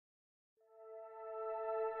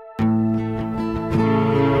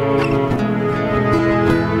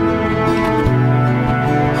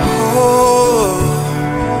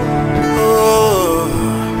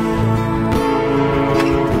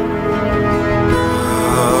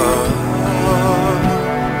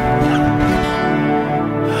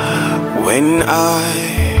when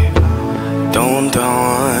I don't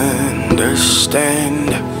understand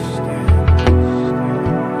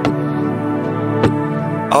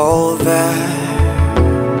all that's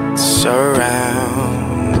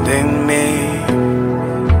surrounding me.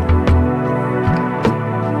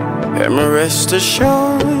 And rest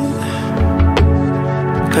assured,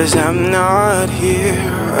 'cause I'm not here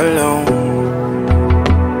alone.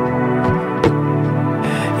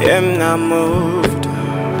 I'm not moved,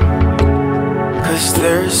 'cause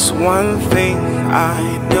there's one thing I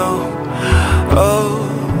know. Oh,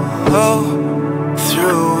 oh,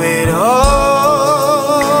 through it all,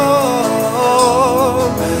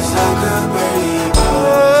 'cause I could believe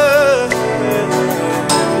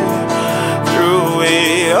through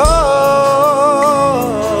it all,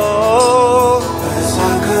 'cause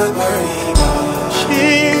I could believe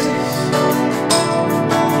Jesus,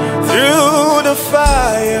 through the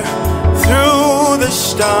fire, through the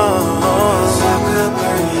storm.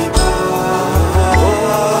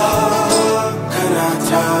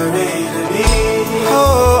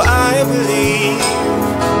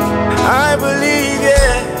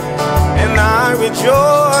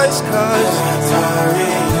 Rejoice, 'cause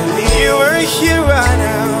you are here right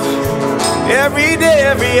now, every day,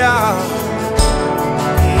 every hour.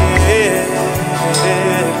 Yeah.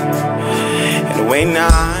 And when I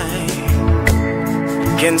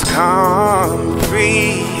can't comprehend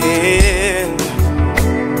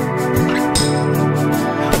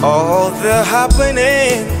all the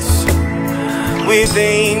happenings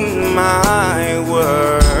within my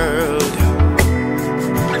world,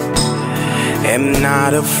 I'm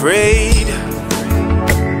not afraid,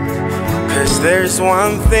 'cause there's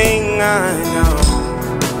one thing I know.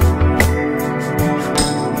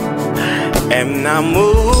 I'm not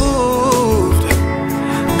moved,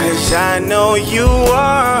 'cause I know you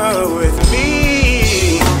are with me.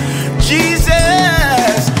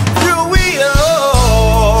 Jesus, through it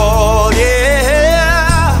all,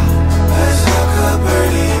 yeah. 'Cause I could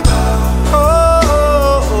believe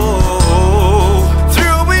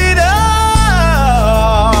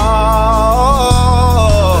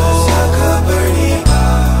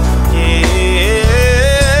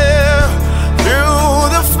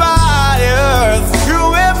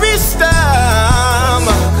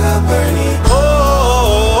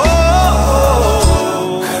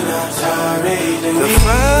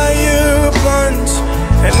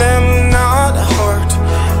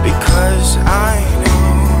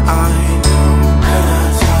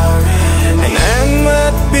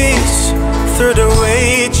through the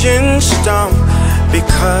raging storm,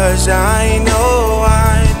 because I know